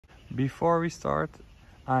Before we start,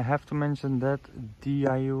 I have to mention that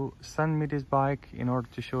DYU sent me this bike in order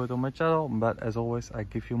to show it on my channel, but as always I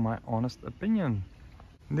give you my honest opinion.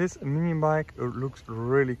 This mini bike looks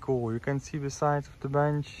really cool. You can see the size of the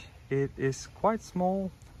bench. It is quite small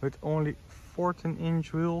with only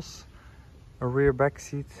 14-inch wheels, a rear back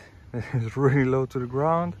seat that is really low to the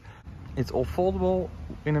ground. It's all foldable.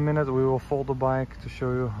 In a minute we will fold the bike to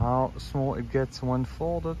show you how small it gets when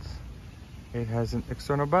folded. It has an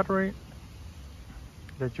external battery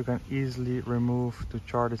that you can easily remove to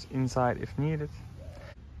charge it inside if needed.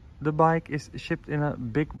 The bike is shipped in a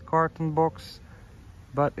big carton box,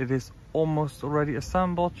 but it is almost already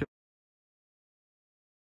assembled.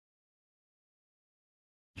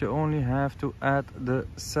 You only have to add the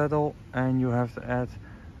saddle and you have to add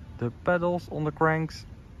the pedals on the cranks,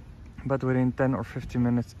 but within 10 or 15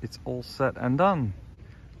 minutes it's all set and done.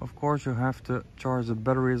 Of course you have to charge the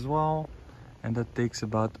battery as well, and that takes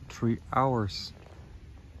about 3 hours.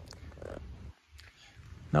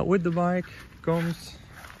 Now with the bike comes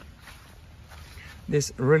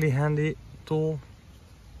this really handy tool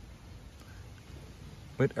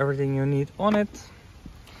with everything you need on it.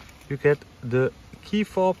 You get the key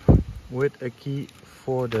fob with a key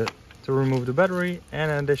to remove the battery,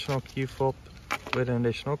 and an additional key fob with an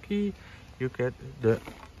additional key. You get the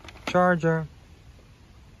charger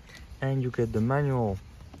and you get the manual.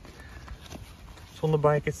 So on the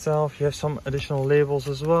bike itself you have some additional labels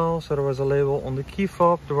as well. So there was a label on the key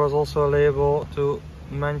fob. There was also a label to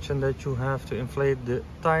mention that you have to inflate the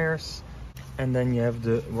tires, and then you have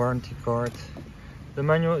the warranty card. The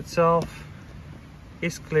manual itself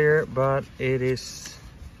is clear, but it is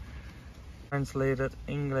translated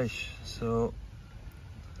English, so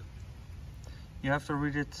you have to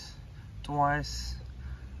read it twice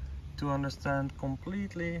to understand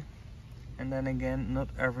completely, and then again not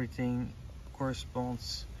everything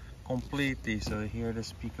corresponds completely. So here they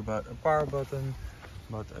speak about a power button,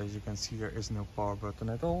 but as you can see there is no power button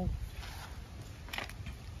at all,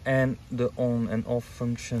 and the on and off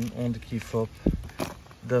function on the key fob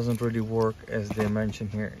doesn't really work as they mention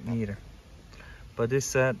here neither. But this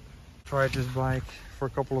said, I tried this bike for a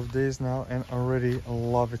couple of days now and already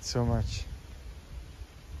love it so much.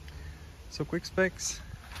 So quick specs: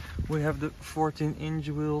 we have the 14-inch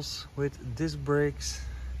wheels with disc brakes.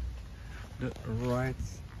 The right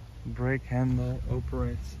brake handle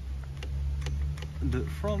operates the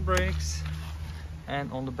front brakes,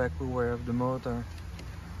 and on the back we have the motor,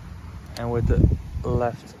 and with the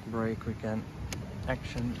left brake we can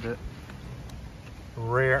action the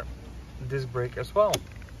rear disc brake as well.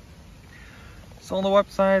 So on the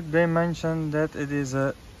website they mentioned that it is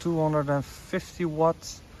a 250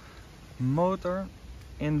 watt motor.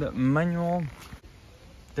 In the manual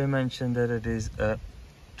they mentioned that it is a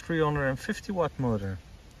 350 watt motor.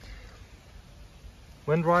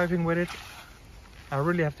 When driving with it, I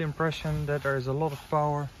really have the impression that there is a lot of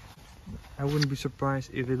power. I wouldn't be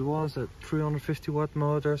surprised if it was a 350 watt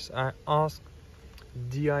motors. I asked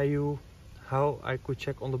DYU how I could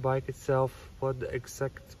check on the bike itself what the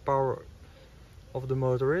exact power of the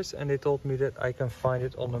motor is, and they told me that I can find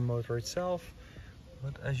it on the motor itself.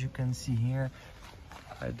 But as you can see here,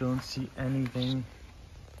 I don't see anything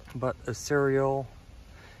but a serial,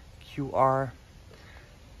 QR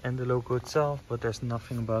and the logo itself, but there's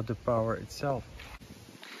nothing about the power itself.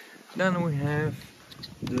 Then we have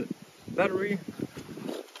the battery.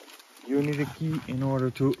 You need a key in order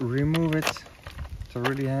to remove it. It's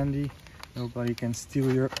really handy, nobody can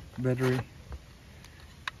steal your battery,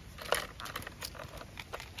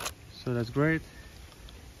 so that's great.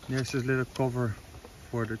 There's this little cover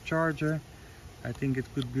for the charger. I think it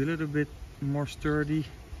could be a little bit more sturdy. You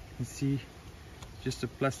can see just a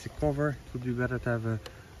plastic cover. It would be better to have a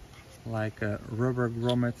rubber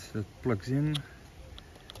grommet that plugs in.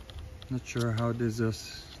 Not sure how this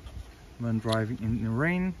does when driving in the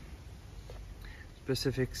rain.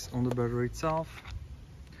 Specifics on the battery itself.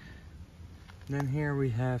 Then here we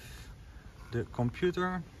have the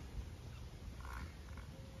computer,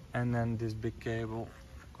 and then this big cable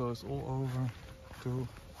goes all over to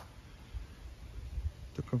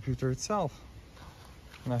the computer itself.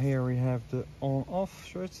 Now here we have the on-off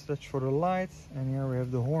switch, that's for the light, and here we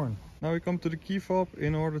have the horn. Now we come to the key fob.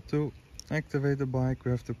 In order to activate the bike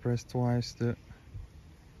we have to press twice the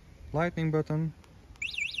lightning button,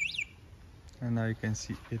 and now you can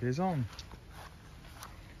see it is on.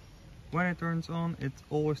 When it turns on, it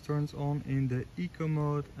always turns on in the eco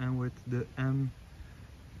mode, and with the M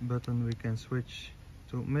button we can switch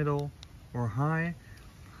to middle or high,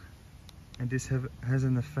 and this has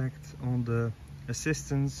an effect on the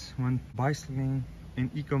assistance when bicycling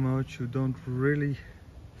in eco mode. You don't really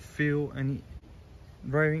feel any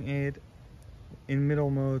driving aid. In middle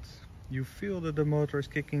mode you feel that the motor is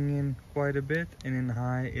kicking in quite a bit, and in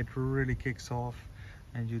high it really kicks off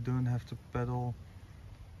and you don't have to pedal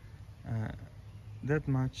that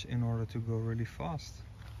much in order to go really fast.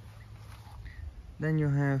 Then you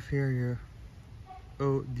have here your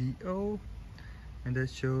ODO, and that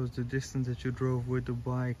shows the distance that you drove with the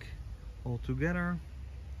bike altogether.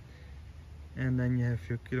 And then you have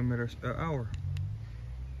your kilometers per hour.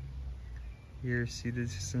 Here you see the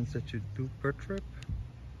distance that you do per trip.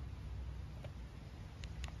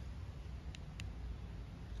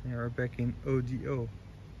 And you're back in ODO.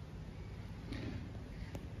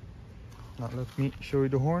 Now let me show you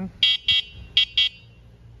the horn.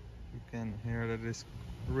 You can hear that it's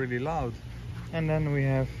really loud. And then we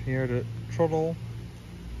have here the throttle.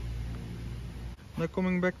 Now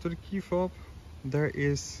coming back to the key fob, there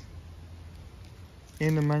is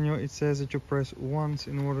in the manual it says that you press once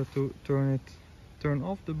in order to turn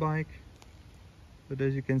off the bike, but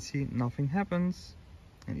as you can see nothing happens,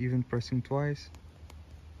 and even pressing twice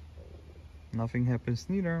nothing happens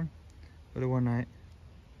neither. But when I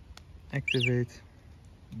activate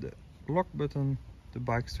the lock button, the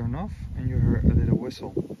bikes turn off and you hear a little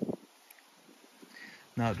whistle.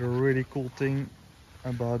 Now the really cool thing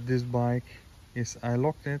about this bike is I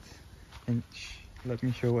locked it, and let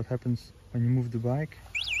me show what happens when you move the bike.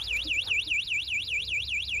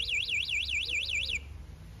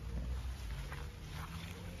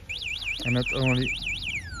 And not only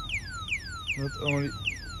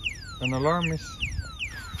an alarm is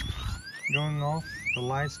going off, the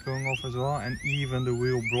lights going off as well, and even the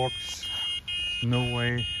wheel blocks. No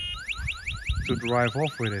way to drive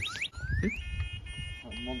off with it.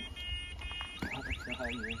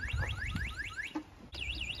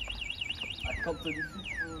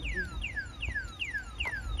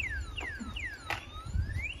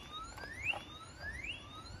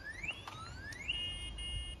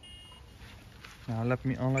 Now let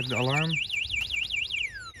me unlock the alarm.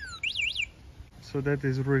 So that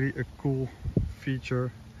is really a cool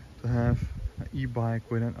feature to have an e-bike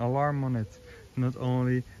with an alarm on it. Not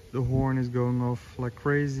only the horn is going off like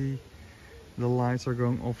crazy, the lights are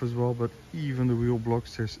going off as well, but even the wheel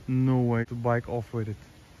blocks, there's no way to bike off with it.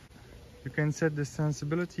 You can set the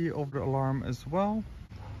sensibility of the alarm as well.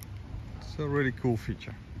 So really cool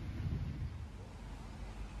feature.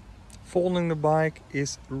 Folding the bike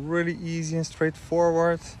is really easy and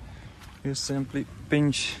straightforward. You simply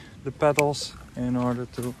pinch the pedals in order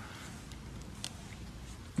to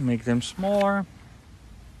make them smaller.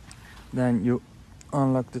 Then you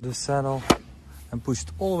unlock the saddle and push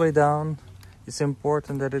it all the way down. It's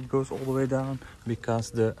important that it goes all the way down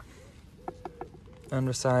because the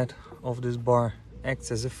underside of this bar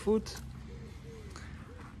acts as a foot.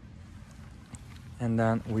 And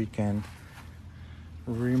then we can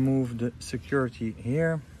remove the security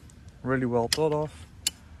here. Really well thought of.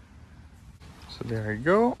 So there you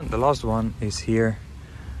go. And the last one is here,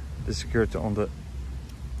 the security on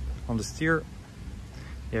the steer.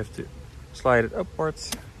 You have to slide it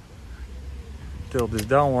upwards, tilt this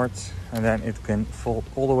downwards, and then it can fold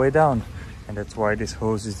all the way down. And that's why this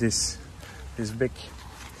hose is this big.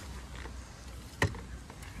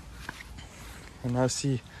 And now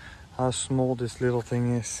see how small this little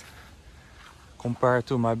thing is compared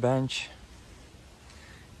to my bench.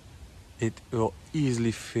 It will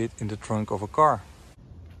easily fit in the trunk of a car.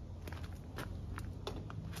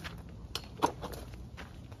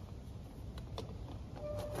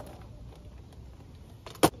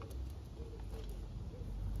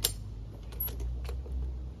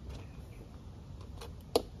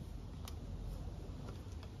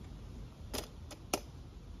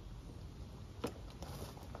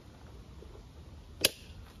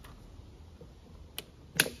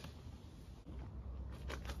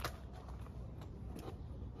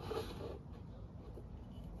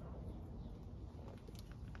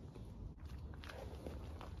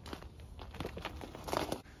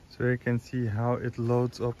 So you can see how it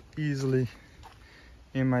loads up easily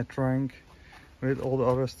in my trunk with all the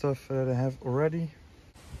other stuff that I have already.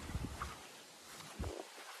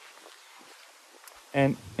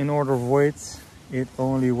 And in order of weight, it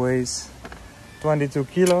only weighs 22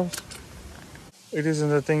 kilos. It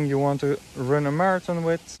isn't a thing you want to run a marathon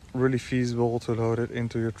with. Really feasible to load it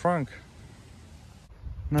into your trunk.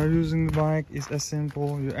 Now using the bike is as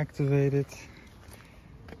simple. You activate it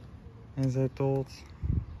as I told.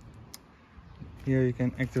 Here you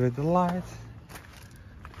can activate the light.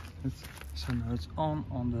 So now it's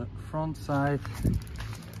on the front side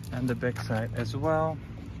and the back side as well.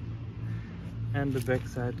 And the back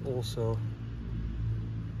side also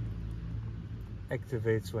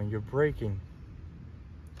activates when you're braking.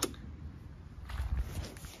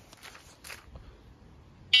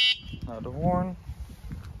 Now the horn,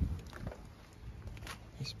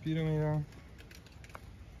 the speedometer,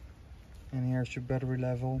 and here's your battery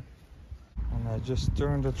level. And I just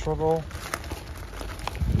turn the throttle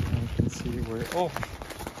and you can see we're off.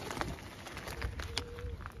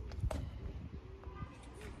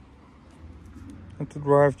 And to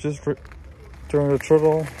drive, just turn the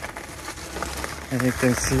throttle and you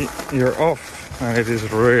can see you're off, and it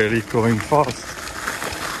is really going fast.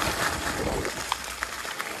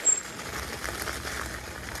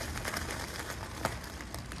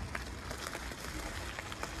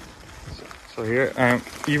 So here I'm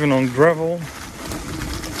even on gravel,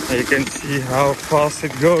 and you can see how fast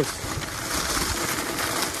it goes.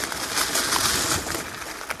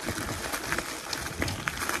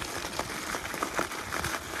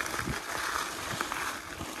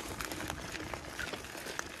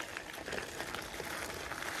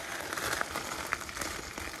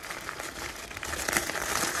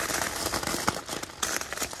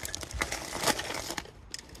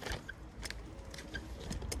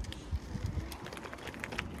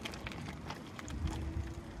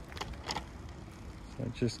 So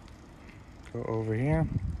just go over here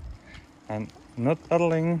and not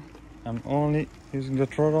pedaling, I'm only using the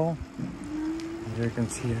throttle. And you can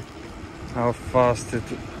see how fast it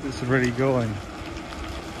is really going.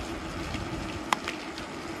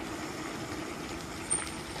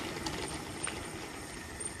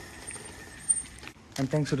 And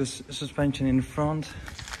thanks to the suspension in front,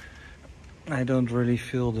 I don't really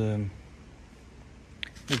feel the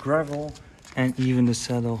gravel, and even the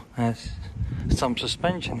saddle has some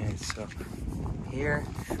suspension in it, so here,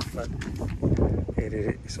 but it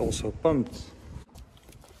is also pumped.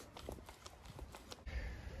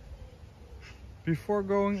 Before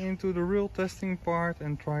going into the real testing part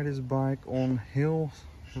and try this bike on hill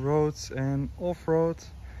roads and off-road,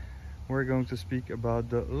 we're going to speak about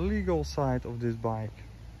the legal side of this bike.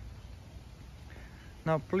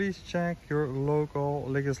 Now please check your local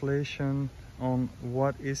legislation on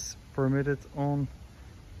what is permitted on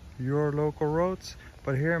your local roads,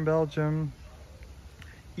 but here in Belgium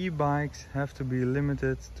e-bikes have to be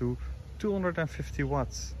limited to 250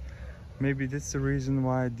 watts. Maybe that's the reason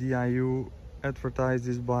why DYU advertised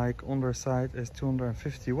this bike on their site as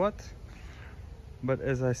 250 watt, but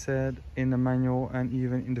as I said, in the manual and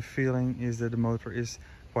even in the feeling is that the motor is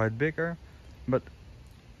quite bigger, but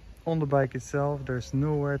on the bike itself there's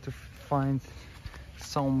nowhere to find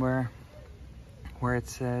somewhere where it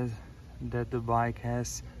says that the bike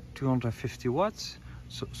has 250 watts.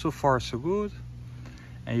 So far so good,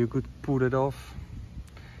 and you could put it off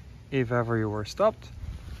if ever you were stopped.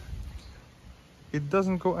 It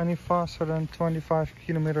doesn't go any faster than 25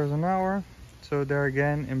 kilometers an hour, so there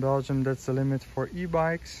again in Belgium that's the limit for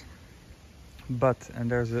e-bikes. But,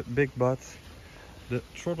 and there's a big but, the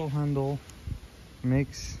throttle handle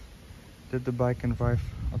makes that the bike can drive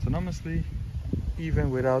autonomously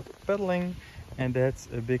even without pedaling, and that's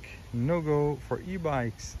a big no-go for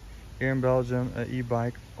e-bikes. Here in Belgium, an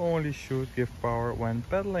e-bike only should give power when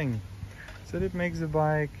pedaling, so that makes the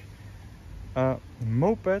bike a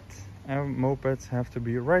moped, and mopeds have to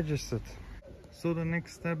be registered. So the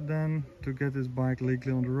next step then to get this bike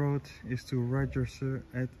legally on the road is to register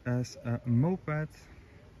it as a moped,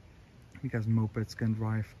 because mopeds can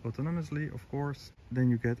drive autonomously, of course. Then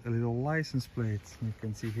you get a little license plate. You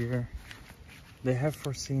can see here they have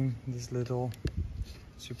foreseen this little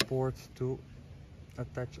support to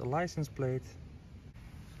attach a license plate.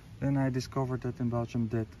 Then I discovered that in Belgium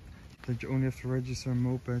that you only have to register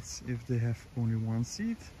mopeds if they have only one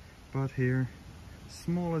seat, but here,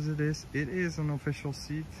 small as it is an official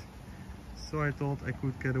seat, so I thought I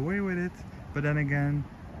could get away with it. But then again,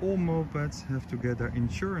 all mopeds have to get their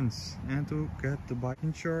insurance, and to get the bike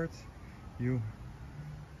insured you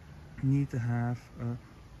need to have a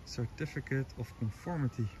certificate of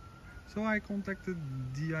conformity. So I contacted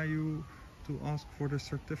DYU to ask for the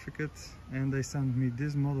certificate, and they sent me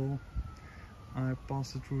this model. I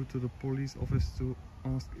passed it through to the police office to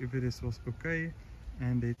ask if it was okay,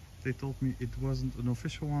 and they told me it wasn't an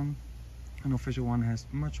official one. An official one has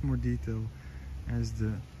much more detail as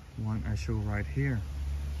the one I show right here.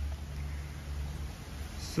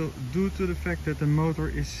 So due to the fact that the motor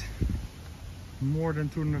is more than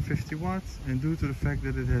 250 watts, and due to the fact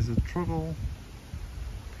that it has a throttle,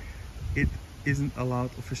 it isn't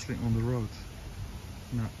allowed officially on the road.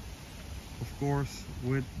 Now, of course,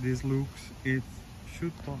 with these looks, it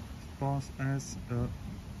should pass as a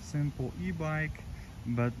simple e-bike,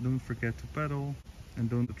 but don't forget to pedal and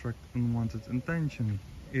don't attract unwanted attention.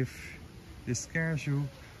 If this scares you,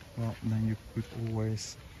 well, then you could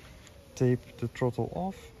always tape the throttle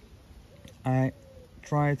off. I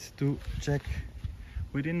tried to check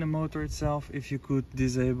within the motor itself if you could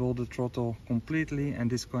disable the throttle completely and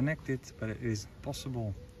disconnect it, but it is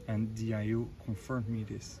possible, and DYU confirmed me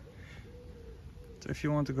this. So if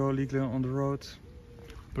you want to go legally on the road,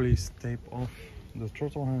 please tape off the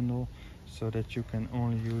throttle handle so that you can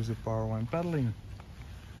only use the power when pedaling.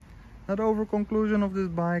 Now the overall conclusion of this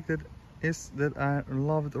bike is that I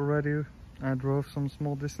love it already. I drove some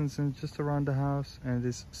small distances just around the house and it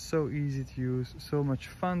is so easy to use, so much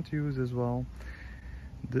fun to use as well.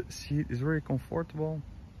 The seat is very comfortable,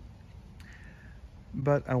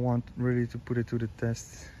 but I want really to put it to the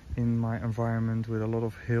test in my environment with a lot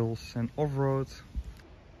of hills and off-road.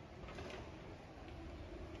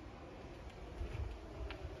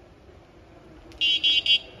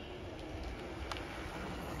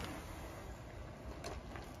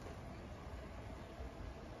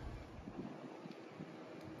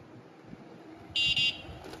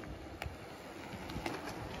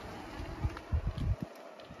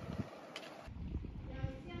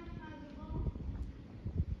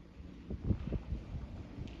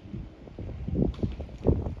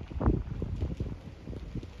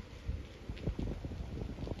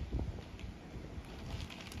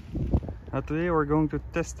 Today we're going to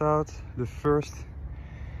test out the first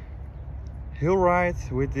hill ride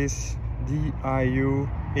with this DYU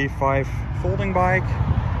A5 folding bike.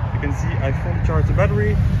 You can see I fully charged the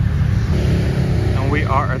battery and we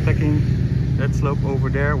are attacking that slope over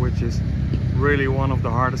there, which is really one of the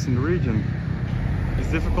hardest in the region.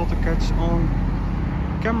 It's difficult to catch on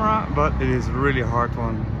camera, but it is a really hard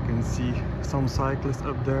one. You can see some cyclists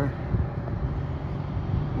up there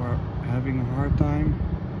were having a hard time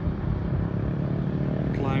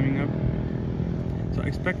climbing up, so I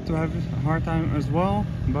expect to have a hard time as well,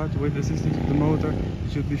 but with the assistance of the motor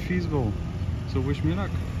it should be feasible, so wish me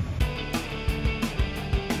luck.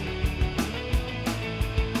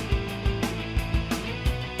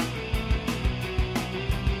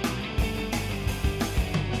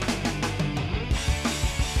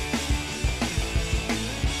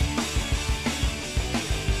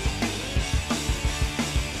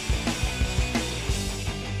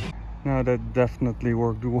 Now that definitely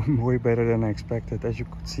worked way better than I expected. As you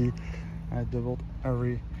could see, I doubled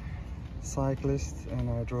every cyclist and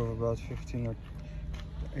I drove about 15 or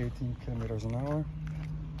 18 kilometers an hour.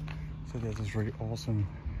 So that is really awesome.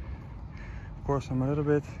 Of course, I'm a little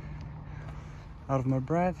bit out of my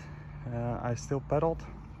breath. I still pedaled,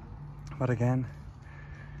 but again,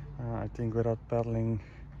 I think without pedaling,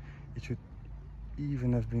 it should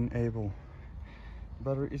even have been able. The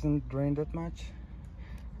battery isn't drained that much.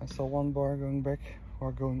 I saw one bar going back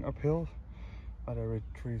or going uphill, but I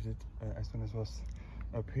retrieved it as soon as it was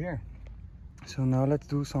up here. So now let's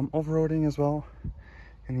do some off-roading as well.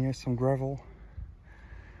 And here's some gravel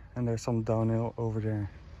and there's some downhill over there.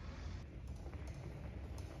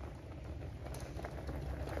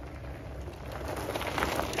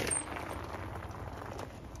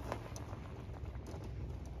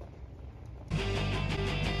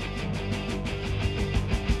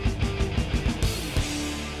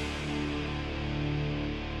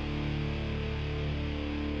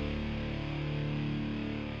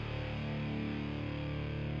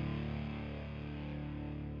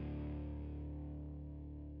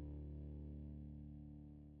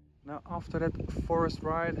 Now after that forest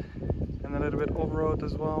ride and a little bit off-road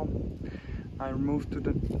as well, I moved to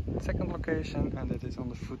the second location, and it is on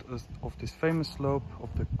the foot of this famous slope of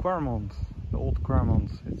the Quarmont, the old Quarmont.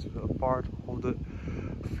 It's a part of the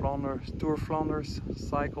Tour Flanders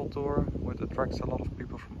cycle tour, which attracts a lot of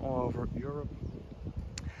people from all over Europe.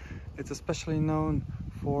 It's especially known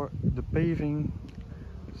for the paving,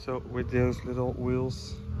 so with those little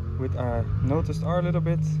wheels, which I noticed are a little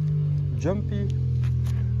bit jumpy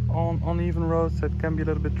on uneven roads. That can be a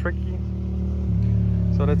little bit tricky.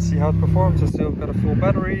 So let's see how it performs. I still got a full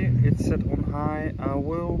battery, it's set on high. I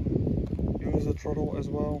will use the throttle as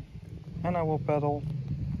well and I will pedal.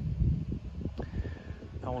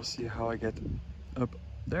 I will see how I get up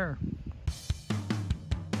there.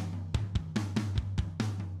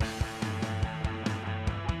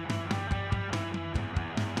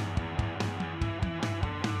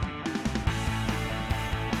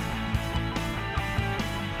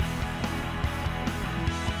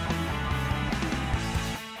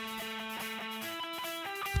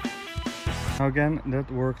 Now again,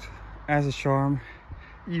 that worked as a charm.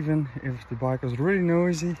 Even if the bike was really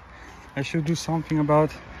noisy, I should do something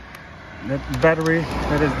about that battery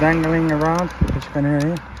that is dangling around, as you can hear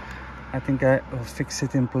here. I think I will fix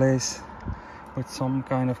it in place with some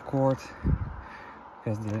kind of cord,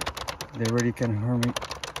 because they really can hear me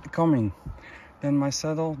coming. Then my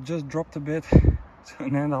saddle just dropped a bit, so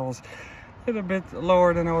then I was a little bit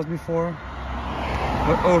lower than I was before.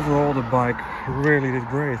 But overall the bike really did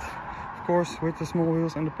great. Of course, with the small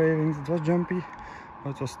wheels and the pavings it was jumpy,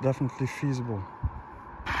 but it was definitely feasible.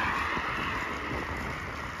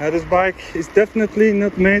 This bike is definitely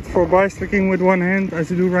not made for bicycling with one hand as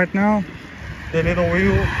you do right now. The little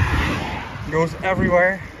wheel goes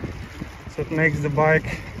everywhere, so it makes the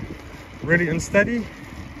bike really unsteady.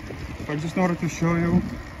 But just in order to show you,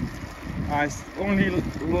 I only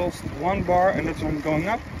lost one bar, and that's when going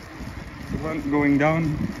up. When going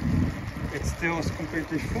down, it still is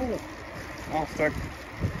completely full after, I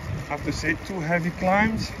have to say, 2 heavy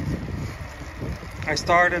climbs. I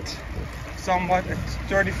started somewhat at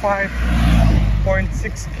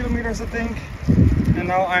 35.6 kilometers I think, and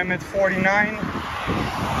now I'm at 49.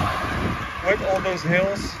 With all those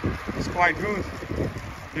hills, it's quite good.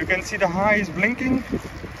 You can see the high is blinking,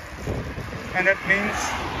 and that means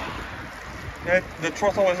that the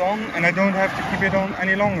throttle is on and I don't have to keep it on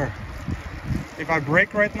any longer. If I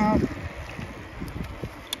brake right now,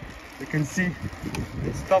 you can see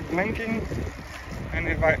it stopped blinking, and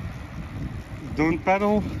if I don't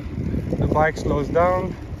pedal, the bike slows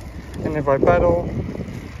down, and if I pedal,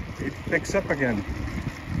 it picks up again.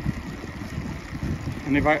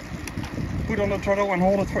 And if I put on the throttle and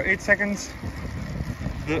hold it for 8 seconds,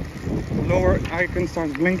 the lower icon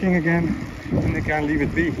starts blinking again, and I can leave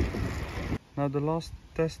it be. Now the last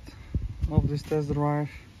test of this test drive,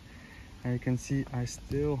 and you can see I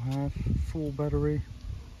still have full battery.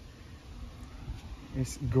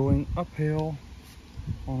 It's going uphill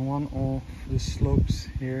on one of the slopes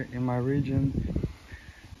here in my region.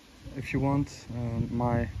 If you want,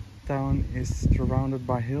 my town is surrounded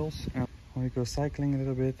by hills, and when we go cycling a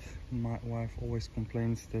little bit, my wife always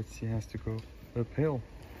complains that she has to go uphill.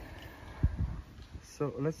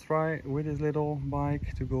 So let's try with this little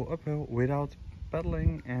bike to go uphill without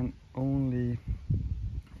pedaling and only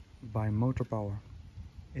by motor power.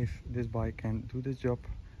 If this bike can do this job,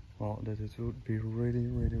 well, that it would be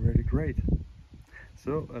really great.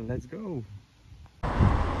 So let's go.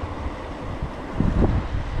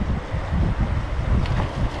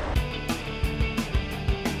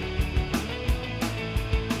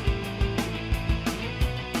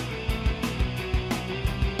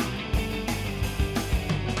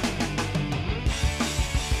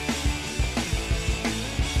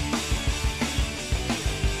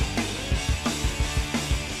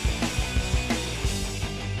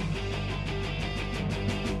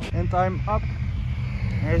 And I'm up.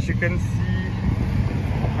 As you can see,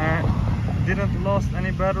 I didn't lost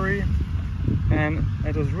any battery, and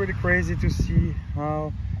it was really crazy to see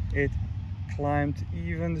how it climbed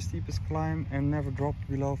even the steepest climb and never dropped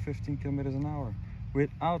below 15 kilometers an hour.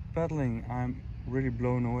 Without pedaling, I'm really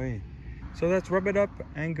blown away. So let's wrap it up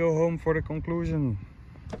and go home for the conclusion.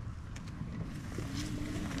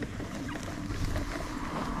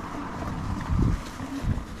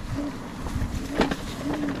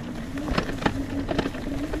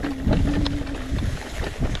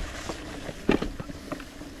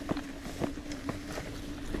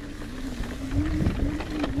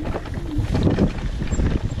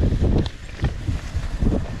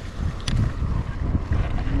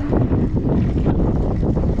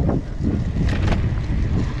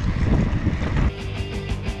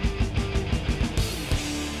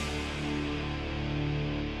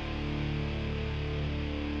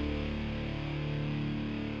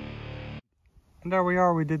 And there we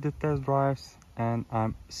are, we did the test drives, and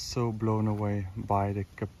I'm so blown away by the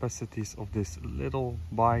capacities of this little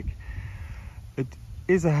bike. It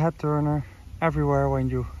is a head turner. Everywhere when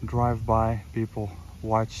you drive by, people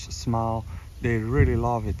watch, smile, they really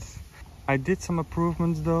love it. I did some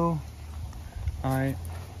improvements though. I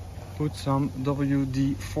put some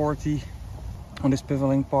WD-40 on this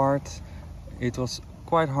pivoting part. It was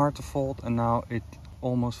quite hard to fold, and now it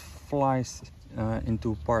almost flies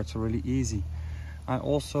into parts really easy. I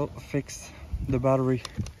also fixed the battery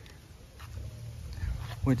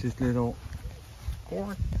with this little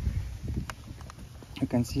cord. You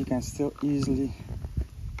can see you can still easily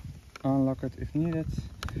unlock it if needed,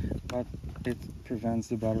 but it prevents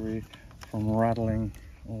the battery from rattling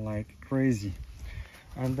like crazy.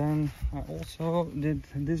 And then I also did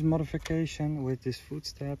this modification with these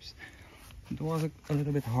footsteps. It was a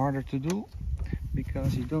little bit harder to do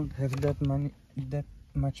because you don't have that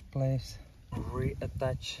much place to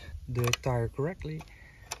reattach the tire correctly,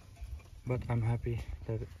 but I'm happy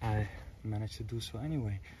that I managed to do so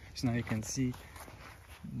anyway. So now you can see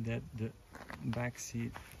that the back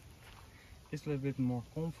seat is a little bit more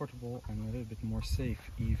comfortable and a little bit more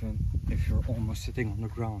safe, even if you're almost sitting on the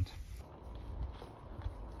ground.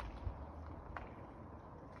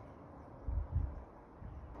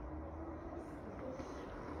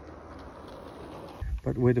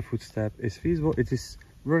 But with the footstep is feasible. It is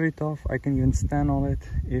really tough. I can even stand on it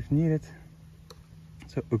if needed.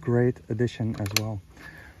 So a great addition as well.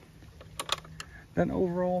 Then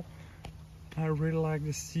overall, I really like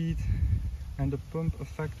the seat and the pump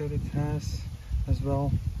effect that it has, as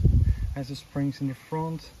well as the springs in the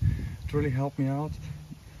front. It really helped me out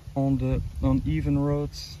on even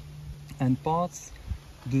roads and paths.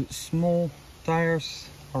 The small tires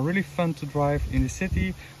are really fun to drive in the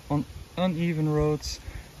city. On uneven roads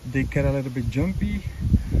they get a little bit jumpy,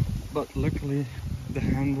 but luckily the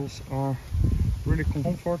handles are really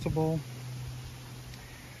comfortable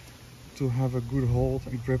to have a good hold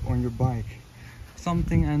and grip on your bike.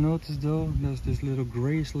 Something I noticed though, there's this little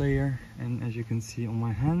grayish layer, and as you can see on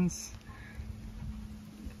my hands,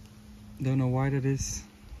 don't know why that is,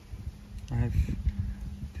 I have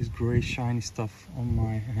this gray shiny stuff on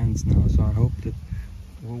my hands now, so I hope that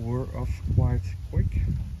will wear off quite quick.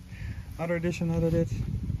 Other addition I did,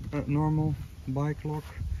 a normal bike lock.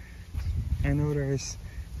 I know there is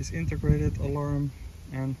this integrated alarm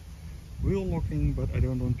and wheel locking, but I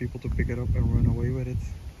don't want people to pick it up and run away with it.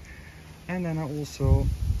 And then I also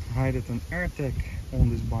hided an AirTag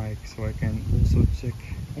on this bike, so I can also check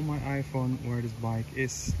on my iPhone where this bike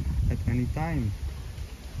is at any time.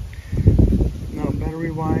 Now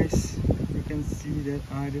battery wise, you can see that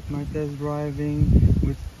I did my test driving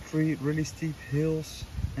with 3 really steep hills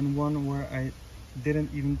and one where I didn't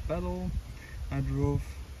even pedal. I drove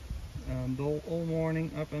all morning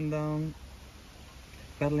up and down,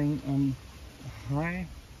 pedaling on high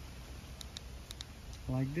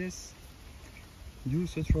like this,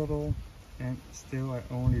 used the throttle, and still I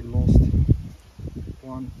only lost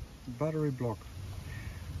 1 battery block.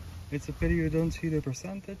 It's a pity you don't see the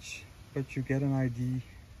percentage, but you get an idea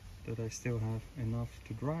that I still have enough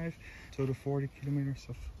to drive. So the 40 kilometers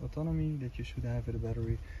of autonomy that you should have with a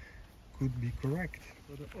battery could be correct.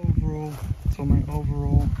 So my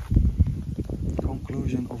overall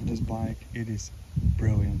conclusion of this bike, it is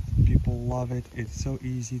brilliant. People love it. It's so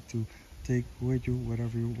easy to take with you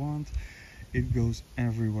wherever you want. It goes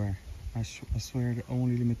everywhere. I swear the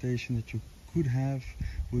only limitation that you could have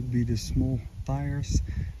would be the small tires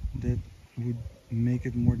that would make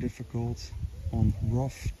it more difficult on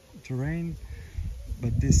rough terrain.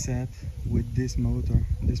 But this said, with this motor,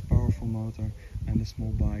 this powerful motor and the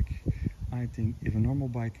small bike, I think if a normal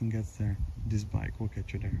bike can get there, this bike will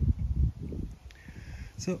get you there.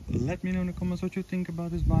 So let me know in the comments what you think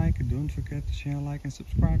about this bike. Don't forget to share, like and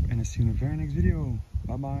subscribe, and I'll see you in the very next video.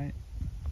 Bye bye.